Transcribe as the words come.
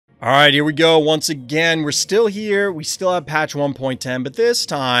All right, here we go. Once again, we're still here. We still have patch 1.10, but this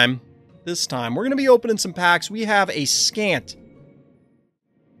time, we're going to be opening some packs. We have a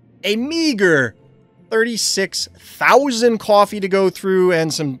meager 36,000 coffee to go through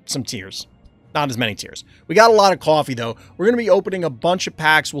and some tiers. Not as many tiers. We got a lot of coffee, though. We're going to be opening a bunch of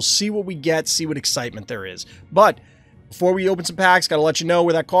packs. We'll see what we get, see what excitement there is. But before we open some packs, got to let you know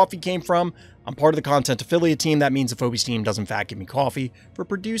where that coffee came from. I'm part of the content affiliate team. That means the Phobies team does in fact give me coffee for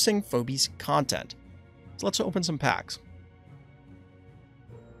producing Phobies content. So let's open some packs.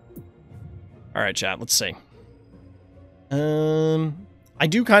 All right, chat, let's see. I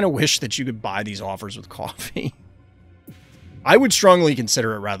do kind of wish that you could buy these offers with coffee. I would strongly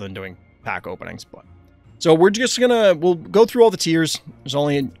consider it rather than doing pack openings, but so we'll go through all the tiers. There's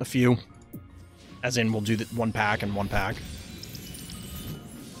only a few, as in we'll do the one pack and one pack.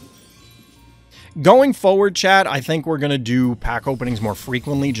 Going forward, chat, I think we're gonna do pack openings more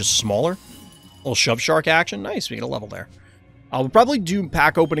frequently, just smaller. A little shove shark action. Nice, we get a level there. I'll probably do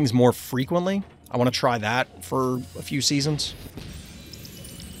pack openings more frequently. I want to try that for a few seasons.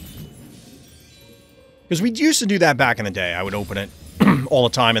 Because we used to do that back in the day. I would open it all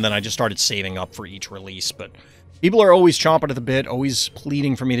the time, and then I just started saving up for each release. But people are always chomping at the bit, always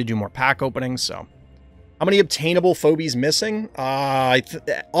pleading for me to do more pack openings, so... How many obtainable Phobies missing?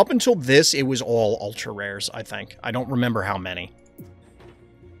 Up until this, it was all ultra rares, I think. I don't remember how many.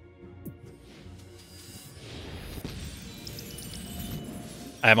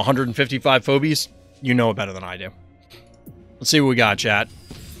 I have 155 Phobies. You know it better than I do. Let's see what we got, chat.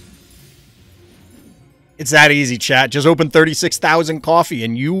 It's that easy, chat. Just open 36,000 coffee,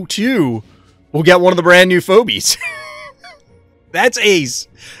 and you, too, will get one of the brand new Phobies. That's ace.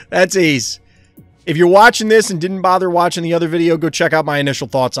 That's ace. If you're watching this and didn't bother watching the other video, go check out my initial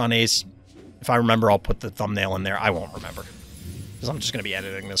thoughts on Ace. If I remember, I'll put the thumbnail in there. I won't remember, because I'm just going to be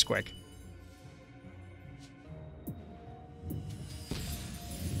editing this quick.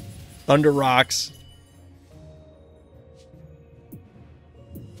 Thunder Rocks.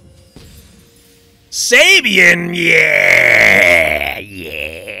 Sabian! Yeah!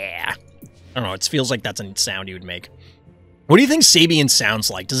 Yeah! I don't know, it feels like that's a sound you would make. What do you think Sabian sounds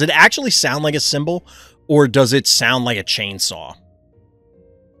like? Does it actually sound like a cymbal, or does it sound like a chainsaw?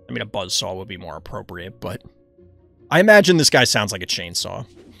 I mean, a buzzsaw would be more appropriate, but I imagine this guy sounds like a chainsaw.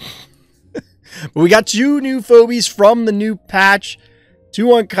 But we got 2 new Phobies from the new patch, 2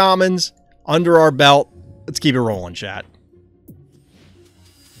 uncommons under our belt. Let's keep it rolling, chat.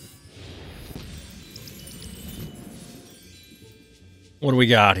 What do we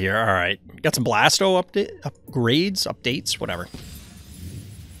got here? All right. Got some Blasto updates, whatever.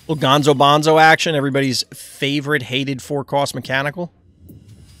 Little Gonzo Bonzo action. Everybody's favorite hated 4-cost mechanical.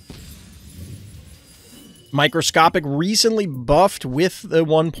 Microscopic recently buffed with the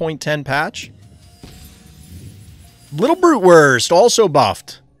 1.10 patch. Little Brute Wurst also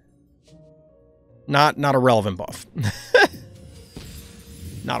buffed. Not a relevant buff.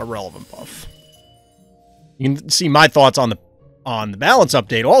 Not a relevant buff. You can see my thoughts on the balance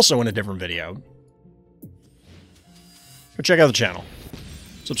update also in a different video. Go check out the channel.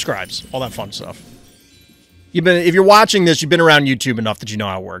 Subscribes, all that fun stuff. If you're watching this, you've been around YouTube enough that you know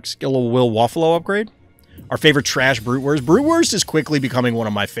how it works. Get a little Will Waffalo upgrade. Our favorite trash Brute Wurst. Brute Wurst is quickly becoming one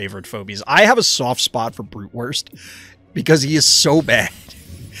of my favorite Phobies. I have a soft spot for Brute Wurst because he is so bad.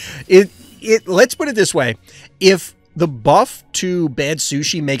 Let's put it this way. If the buff to Bad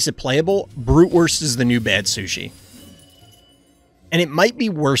Sushi makes it playable, Brute Wurst is the new Bad Sushi. And it might be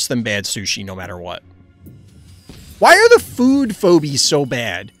worse than Bad Sushi no matter what. Why are the food Phobies so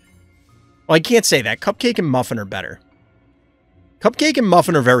bad? Well, I can't say that. Cupcake and Muffin are better. Cupcake and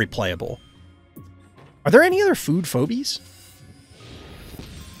Muffin are very playable. Are there any other food Phobies?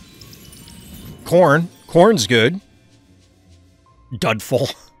 Corn. Corn's good.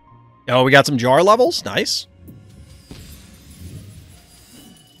 Dudful. Oh, we got some jar levels. Nice.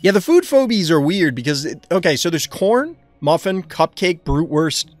 Yeah, the food Phobies are weird because... okay, so there's corn... Muffin, Cupcake, Brute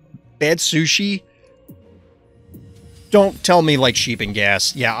Wurst, Bad Sushi. Don't tell me like Sheep and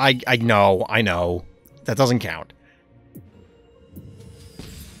Gas. Yeah, I know. That doesn't count.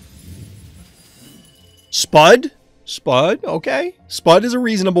 Spud? Spud, okay. Spud is a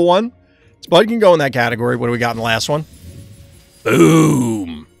reasonable one. Spud can go in that category. What do we got in the last one?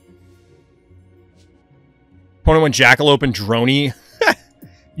 Boom. Opponent went Jackalope and Droney.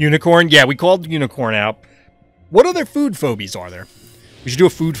 Unicorn? Yeah, we called Unicorn out. What other food Phobies are there? We should do a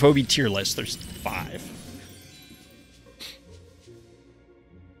food phobia tier list. There's 5.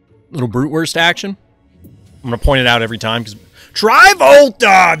 Little Brute Wurst action. I'm going to point it out every time because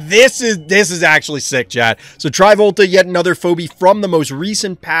Trivolta! This is actually sick, chat. So Trivolta, yet another phobie from the most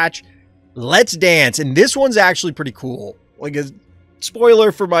recent patch. Let's Dance. And this one's actually pretty cool. Like a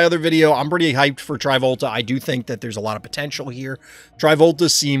spoiler for my other video, I'm pretty hyped for Trivolta. I do think that there's a lot of potential here. Trivolta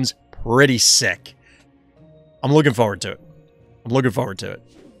seems pretty sick. I'm looking forward to it. I'm looking forward to it.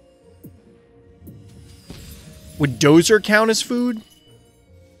 Would Dozer count as food?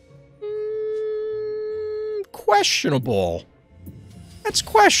 Questionable. That's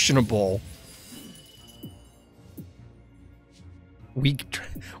questionable. What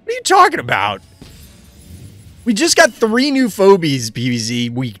are you talking about? We just got 3 new phobies,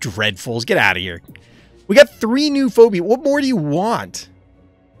 PVZ. Weak dreadfuls. Get out of here. We got 3 new phobies. What more do you want?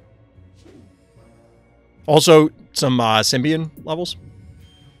 Also, some Symbian levels.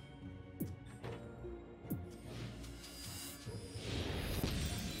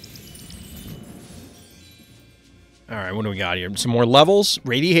 All right, what do we got here? Some more levels.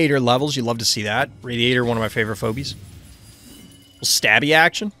 Radiator levels. You love to see that. Radiator, one of my favorite phobies. Stabby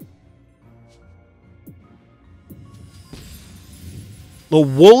action. The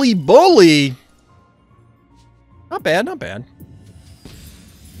Woolly Bully. Not bad, not bad.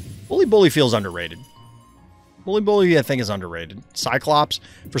 Woolly Bully feels underrated. Woolly Bully, I think, is underrated. Cyclops,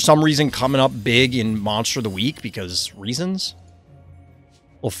 for some reason, coming up big in Monster of the Week because reasons.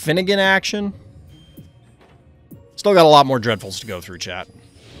 Little Finnegan action. Still got a lot more Dreadfuls to go through, chat.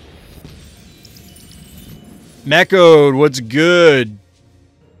 Mechode, what's good?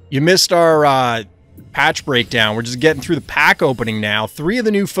 You missed our patch breakdown. We're just getting through the pack opening now. 3 of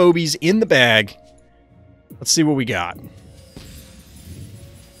the new phobies in the bag. Let's see what we got.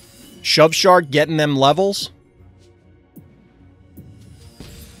 Shove Shark getting them levels.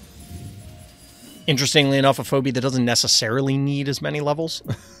 Interestingly enough, a phobie that doesn't necessarily need as many levels.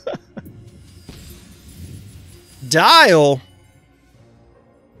 Dial,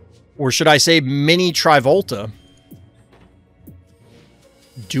 or should I say Mini Trivolta?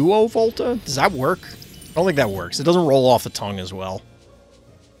 Duo Volta? Does that work? I don't think that works. It doesn't roll off the tongue as well.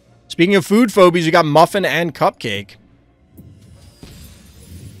 Speaking of food phobies, we got Muffin and Cupcake.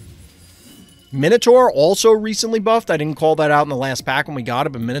 Minotaur also recently buffed. I didn't call that out in the last pack when we got it,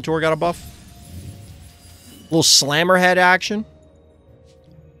 but Minotaur got a buff. A little Slammerhead action.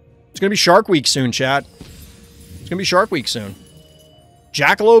 It's going to be Shark Week soon, chat. It's going to be Shark Week soon.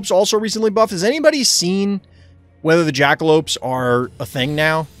 Jackalopes also recently buffed. Has anybody seen whether the Jackalopes are a thing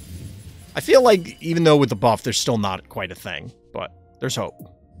now? I feel like even though with the buff, they're still not quite a thing, but there's hope.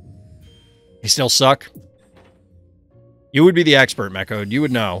 They still suck. You would be the expert, Mechode. You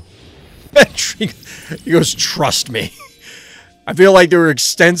would know. He goes, trust me. I feel like there were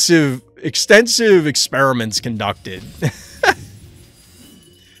extensive experiments conducted.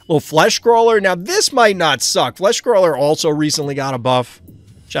 Little Flesh Crawler. Now, this might not suck. Flesh Crawler also recently got a buff.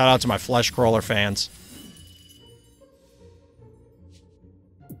 Shout out to my Flesh Crawler fans.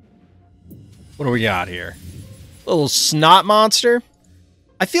 What do we got here? Little Snot Monster.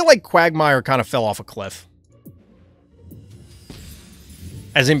 I feel like Quagmire kind of fell off a cliff.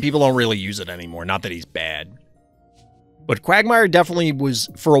 As in, people don't really use it anymore. Not that he's bad. But Quagmire definitely was,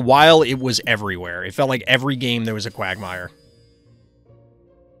 for a while, it was everywhere. It felt like every game there was a Quagmire.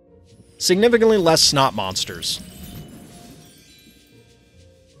 Significantly less Snot Monsters.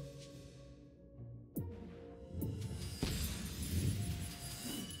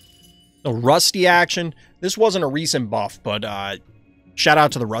 The Rusty action. This wasn't a recent buff, but shout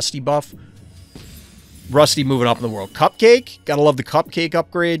out to the Rusty buff. Rusty moving up in the world. Cupcake. Gotta love the Cupcake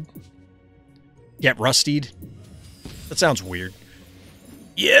upgrade. Get Rustied. That sounds weird.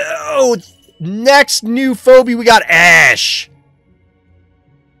 Yo! Next new phobie, we got Ash.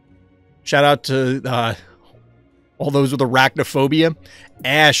 Shout out to all those with arachnophobia.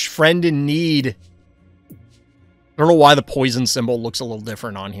 Ash, friend in need. I don't know why the poison symbol looks a little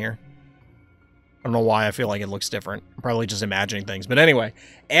different on here. I don't know why I feel like it looks different. I'm probably just imagining things. But anyway,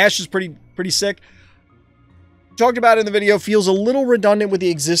 Ash is pretty sick. Talked about it in the video. Feels a little redundant with the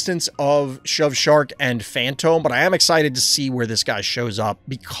existence of Shove Shark and Phantom, but I am excited to see where this guy shows up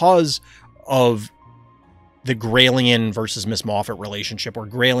because of the Graylien versus Miss Moffat relationship, where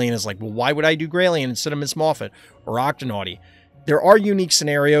Graylien is like, well, why would I do Graylien instead of Miss Moffat or Octonaughty? There are unique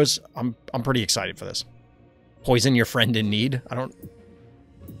scenarios. I'm pretty excited for this. Poison your friend in need.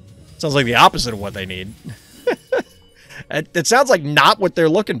 Sounds like the opposite of what they need. It sounds like not what they're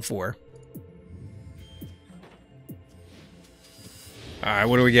looking for. All right,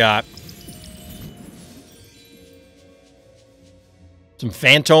 what do we got? Some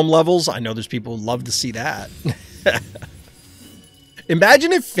Phantom levels. I know there's people who love to see that.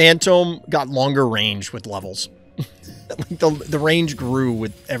 Imagine if Phantom got longer range with levels. Like the range grew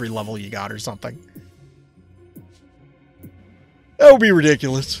with every level you got or something. That would be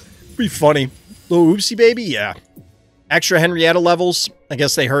ridiculous. It'd be funny. Little oopsie baby, yeah. Extra Henrietta levels. I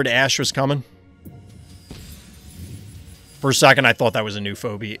guess they heard Ash was coming. For a second, I thought that was a new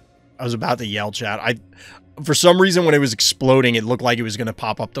phobie. I was about to yell, chat. For some reason, when it was exploding, it looked like it was going to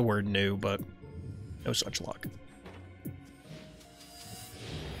pop up the word new, but no such luck.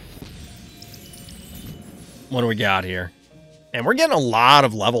 What do we got here? And we're getting a lot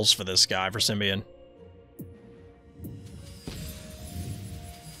of levels for this guy, for Symbian.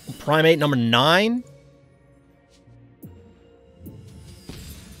 Primate number 9.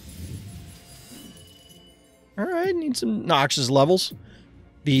 Alright, need some Noxus levels.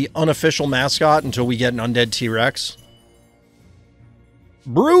 The unofficial mascot until we get an undead T-Rex.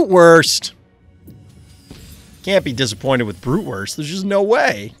 Brutewurst! Can't be disappointed with Brutewurst. There's just no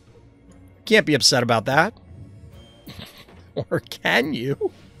way. Can't be upset about that. Or can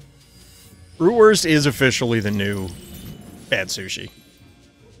you? Brutewurst is officially the new bad sushi.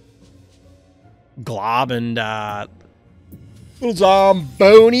 Glob and, little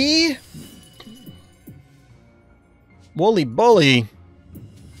Zomboni. Woolly Bully.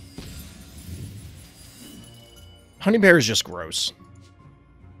 Honey Bear is just gross.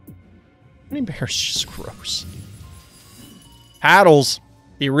 Honey Bear is just gross. Paddles.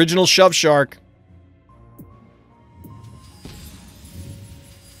 The original Shove Shark.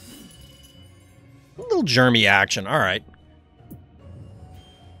 A little germy action. Alright.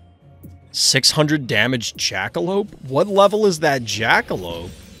 600 damage Jackalope? What level is that Jackalope?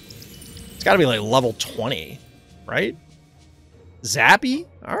 It's gotta be like level 20, right? Zappy?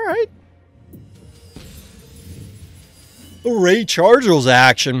 Alright. Ray Chargers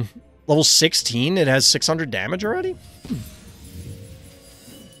action. Level 16, it has 600 damage already?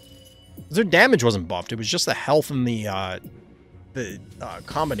 Their damage wasn't buffed, it was just the health and the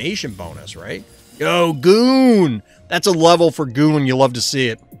combination bonus, right? Yo, Goon! That's a level for Goon, you love to see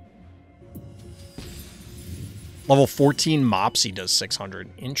it. Level 14 Mopsy does 600.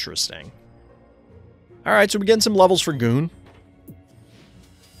 Interesting. Alright, so we're getting some levels for Goon.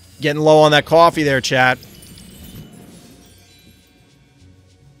 Getting low on that coffee there, chat.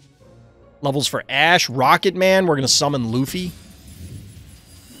 Levels for Ash. Rocket Man, we're going to summon Luffy.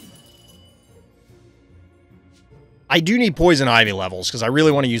 I do need Poison Ivy levels, because I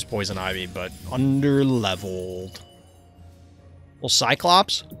really want to use Poison Ivy, but under-leveled. Well,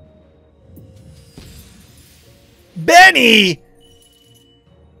 Cyclops? Benny!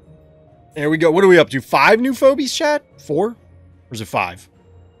 There we go. What are we up to? 5 new phobies, chat? 4? Or is it 5?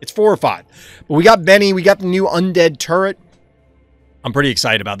 It's 4 or 5. But we got Benny. We got the new undead turret. I'm pretty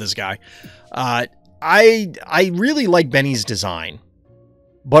excited about this guy. I really like Benny's design.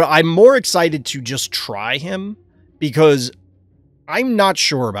 But I'm more excited to just try him because I'm not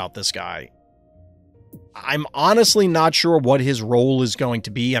sure about this guy. I'm honestly not sure what his role is going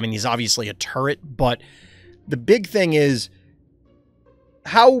to be. I mean, he's obviously a turret, but the big thing is,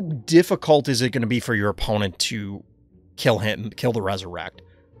 how difficult is it going to be for your opponent to kill him, kill the Resurrect?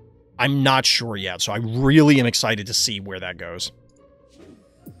 I'm not sure yet, so I really am excited to see where that goes.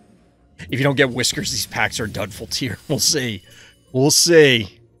 If you don't get Whiskers, these packs are done full tier. We'll see. We'll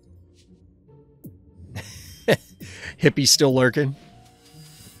see. Hippie still lurking.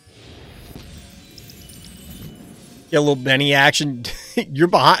 Get a little Benny action. You're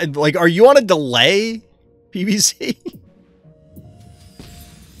behind. Like, are you on a delay, PBC?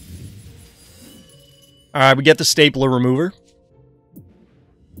 All right, we get the stapler remover.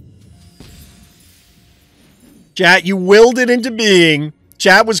 Chat, you willed it into being.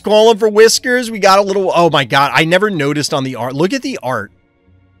 Chat was calling for Whiskers. We got a little... Oh, my God. I never noticed on the art. Look at the art.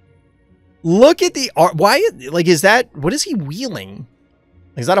 Look at the art. Why? Like, is that... What is he wheeling?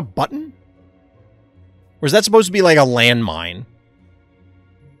 Is that a button? Or is that supposed to be like a landmine?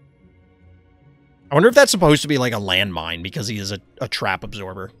 I wonder if that's supposed to be like a landmine because he is a trap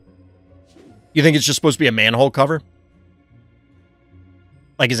absorber. You think it's just supposed to be a manhole cover?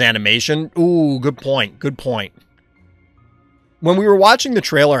 Like his animation? Ooh, good point. Good point. When we were watching the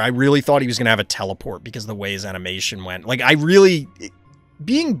trailer, I really thought he was going to have a teleport because of the way his animation went. Like, I really...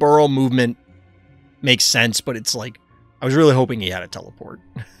 Being burrow movement makes sense, but it's like... I was really hoping he had a teleport.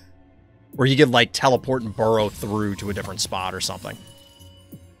 Where he could, like, teleport and burrow through to a different spot or something.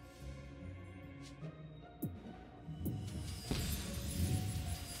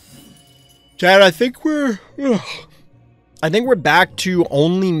 Chad, I think we're back to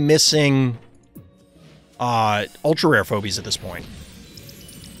only missing ultra rare phobies at this point.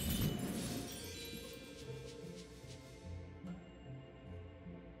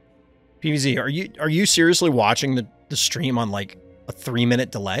 PVZ, are you seriously watching the stream on like a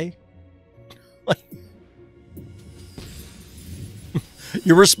 3-minute delay? Like,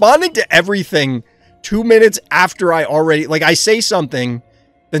 you're responding to everything 2 minutes after I already, like, I say something,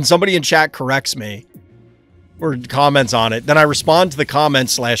 then somebody in chat corrects me or comments on it. Then I respond to the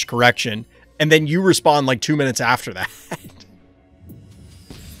comment / correction, and then you respond like 2 minutes after that.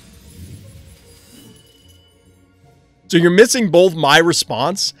 So you're missing both my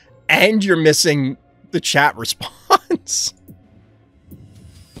response and you're missing the chat response.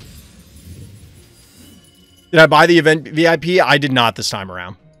 Did I buy the event VIP? I did not this time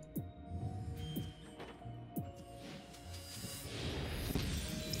around.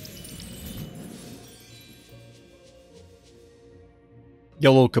 Get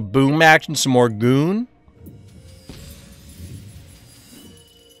a little kaboom action, some more goon.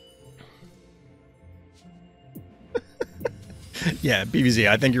 Yeah, BBZ,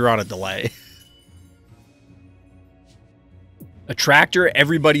 I think you're on a delay. Attractor,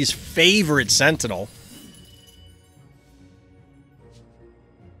 everybody's favorite sentinel.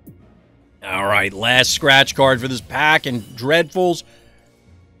 All right, last scratch card for this pack, and Dreadfuls.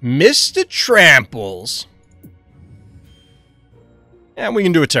 Mr. Tramples. Yeah, we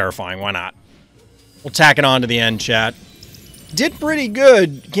can do a Terrifying, why not? We'll tack it on to the end, chat. Did pretty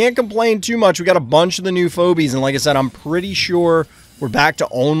good. Can't complain too much. We got a bunch of the new Phobies, and like I said, I'm pretty sure we're back to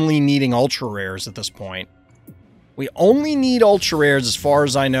only needing Ultra Rares at this point. We only need Ultra Rares, as far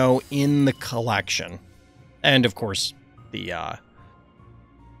as I know, in the collection. And, of course, the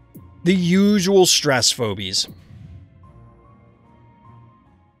usual stress Phobies.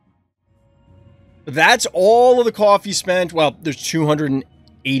 That's all of the coffee spent. Well, there's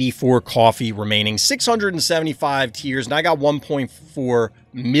 284 coffee remaining, 675 tiers, and I got 1.4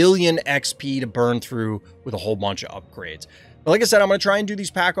 million XP to burn through with a whole bunch of upgrades. But like I said, I'm going to try and do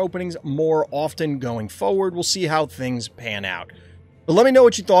these pack openings more often going forward. We'll see how things pan out. But let me know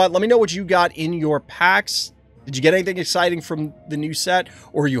what you thought. Let me know what you got in your packs. Did you get anything exciting from the new set?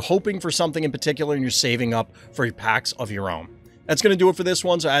 Or are you hoping for something in particular and you're saving up for your packs of your own? That's going to do it for this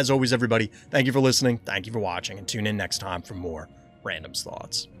one. So as always, everybody, thank you for listening. Thank you for watching. And tune in next time for more Random's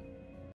Thoughts.